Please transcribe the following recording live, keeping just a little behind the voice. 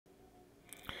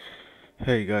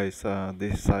Hey guys,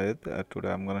 this is Syed.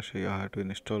 Today I'm gonna show you how to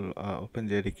install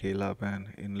OpenJDK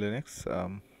 11 in Linux.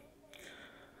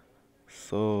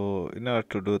 So in order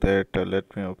to do that,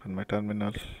 let me open my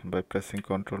terminal by pressing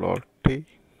Ctrl Alt T.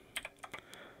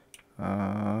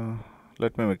 Uh,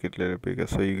 Let me make it a little bigger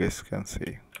so you guys can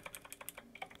see.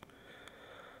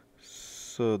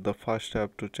 So the first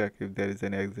step to check if there is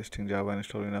any existing Java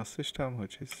installed in our system,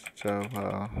 which is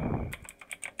Java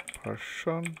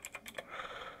version.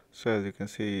 So as you can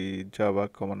see, Java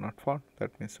command not found.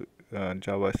 That means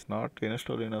Java is not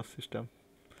installed in our system.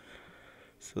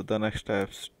 So the next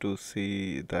steps to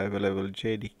see the available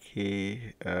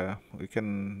JDK, we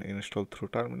can install through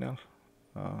terminal.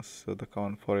 So the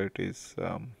command for it is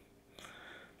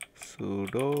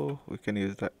sudo. We can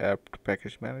use the apt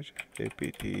package manager apt,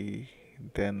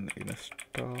 then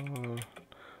install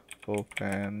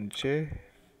openj.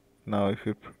 Now if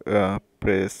you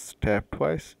press tab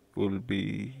twice, we'll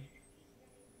be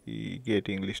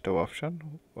getting list of options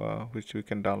which we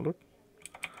can download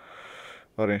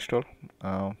or install.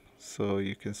 So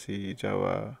you can see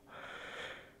Java,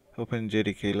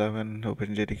 OpenJDK 11,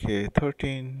 OpenJDK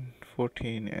 13,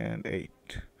 14 and 8.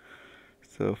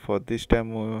 So for this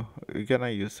demo we're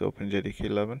gonna use OpenJDK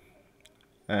 11,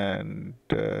 and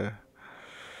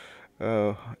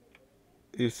uh,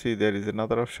 you see there is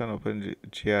another option,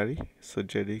 OpenGRE. So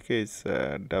JDK is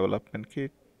development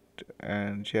kit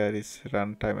and GRE is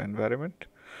runtime environment.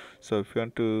 So if you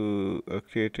want to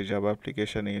create a Java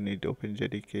application, you need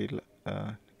OpenJDK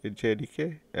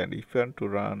JDK, and if you want to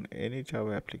run any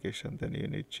Java application, then you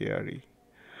need GRE.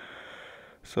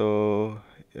 So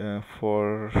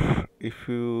for if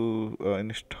you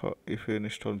install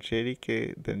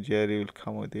JDK, then GRE will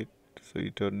come with it, so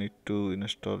you don't need to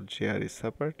install GRE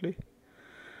separately.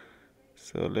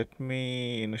 So let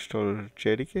me install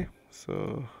JDK.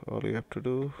 So all you have to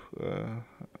do,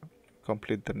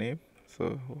 complete the name,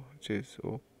 so which is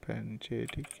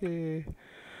OpenJDK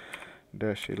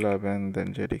 -11,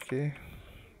 then JDK.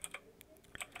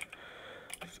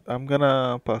 I'm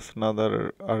gonna pass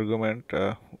another argument,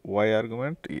 y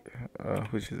argument,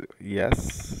 which is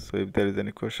yes. So if there is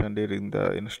any question during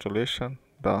the installation,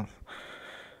 the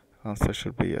answer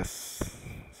should be yes.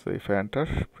 So if I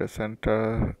press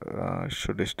enter,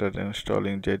 should start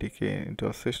installing JDK into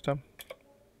a system.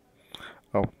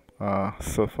 Oh,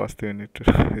 so first you need to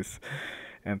do is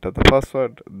enter the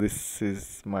password. This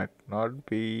is might not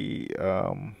be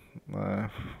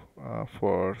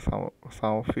for some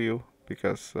of you,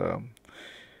 because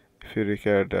if you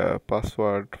required a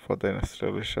password for the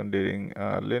installation during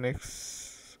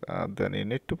Linux, then you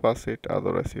need to pass it,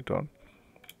 otherwise you don't.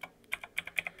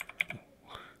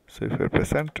 So if you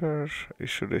press enter, you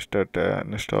should start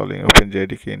installing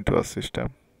OpenJDK into a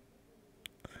system.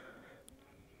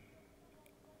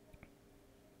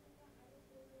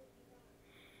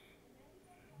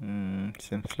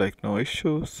 Seems like no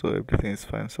issue, so everything is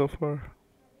fine so far.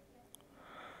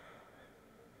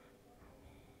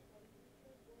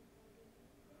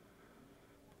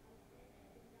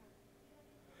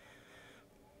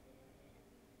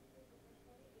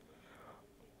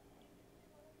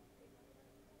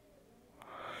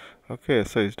 Okay,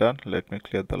 so it's done. Let me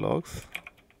clear the logs.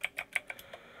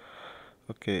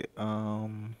 Okay,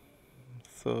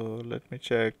 so let me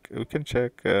check. We can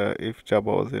check if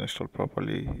Java was installed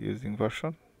properly using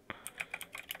version.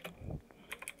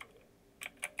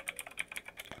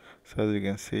 So as you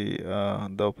can see,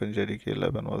 the OpenJDK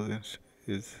 11 was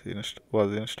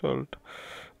installed.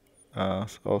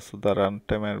 So also the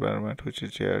runtime environment, which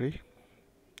is JRE.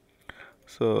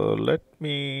 So let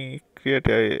me create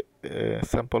a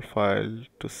sample file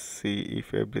to see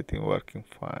if everything working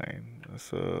fine.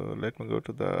 So let me go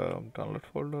to the download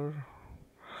folder.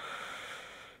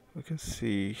 We can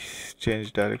see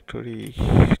change directory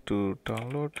to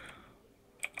download.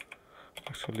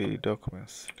 Actually,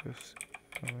 documents. Just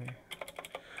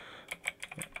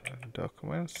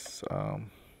documents.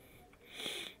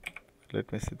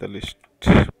 Let me see the list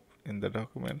in the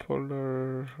document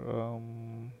folder.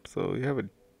 So you have it.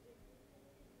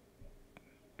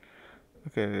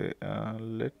 Okay,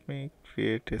 let me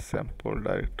create a sample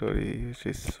directory, which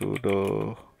is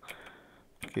sudo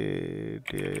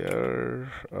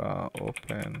dir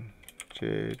open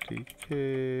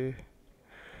jdk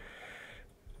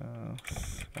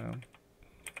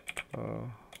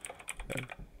sample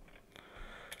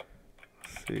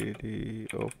cd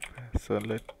open. So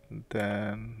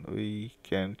then we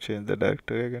can change the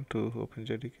directory again to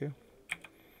OpenJDK.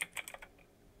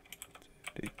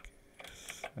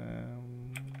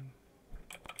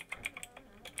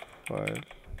 File.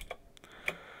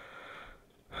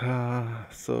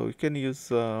 So we can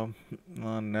use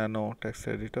nano text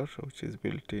editor, which is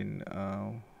built in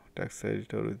text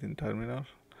editor within terminal.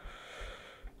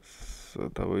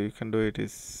 So the way you can do it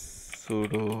is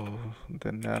sudo,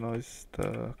 then nano is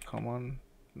the command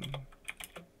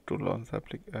to launch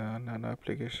nano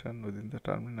application within the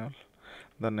terminal.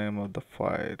 The name of the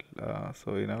file,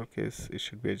 so in our case it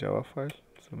should be a Java file,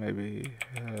 so maybe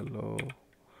hello.java.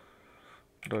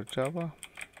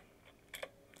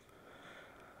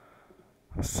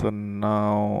 So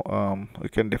now we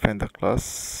can define the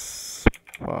class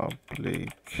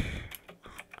public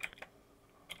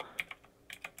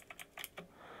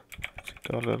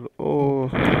 $O.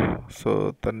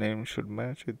 So the name should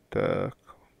match with the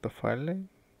file name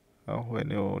when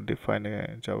you define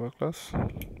a Java class.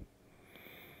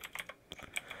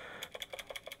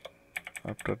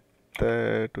 After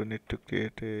that, we need to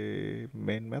create a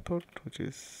main method, which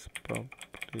is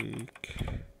public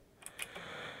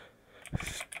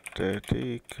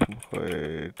static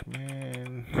void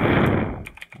main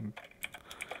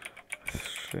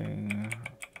string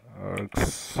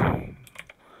args.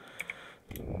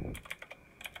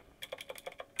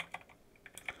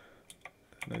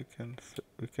 Then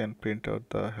we can print out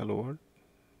the hello world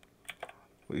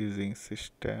using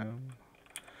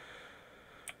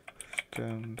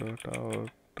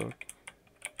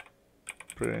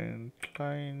system.out.println.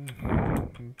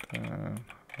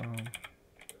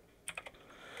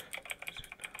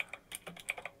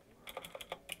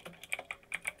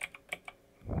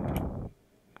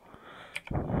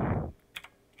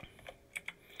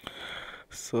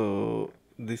 So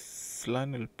this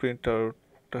line will print out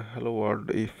the hello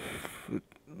world if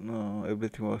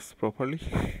everything works properly.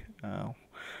 So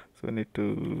we need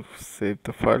to save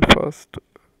the file first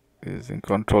using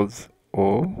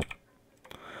Ctrl+O.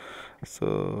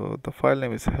 So the file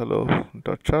name is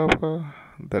hello.java.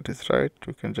 That is right.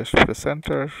 We can just press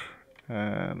enter,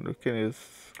 and we can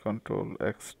use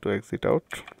Ctrl+X to exit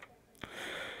out.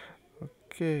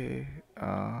 Okay.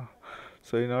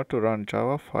 So in order to run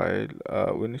Java file,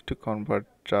 we need to convert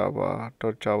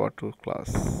Java.java to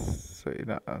class. So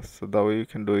the way you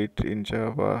can do it in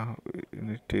Java, you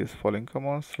need to use following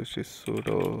commands, which is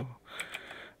sudo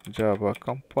java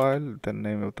compile, the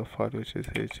name of the file, which is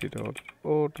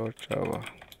he.o.java.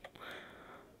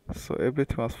 So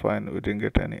everything was fine. We didn't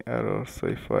get any error. So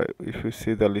if you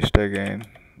see the list again,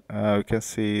 we can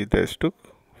see there's two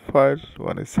files.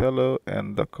 One is hello,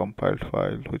 and the compiled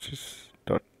file, which is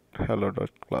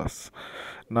hello.class.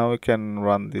 Now we can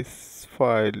run this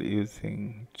file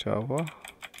using Java,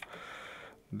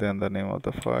 then the name of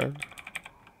the file,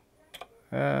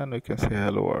 and we can see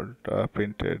hello world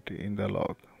printed in the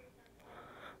log.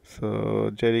 So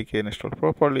JDK installed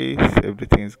properly,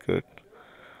 everything is good.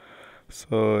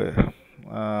 So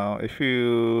if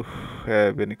you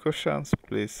have any questions,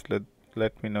 please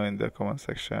let me know in the comment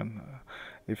section.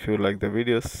 If you like the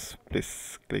videos,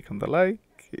 please click on the like.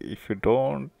 If you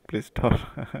don't, please don't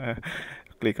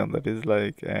click on the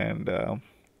dislike. And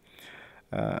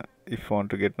if you want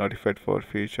to get notified for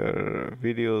future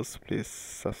videos, please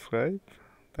subscribe.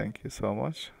 Thank you so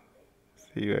much.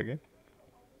 See you again.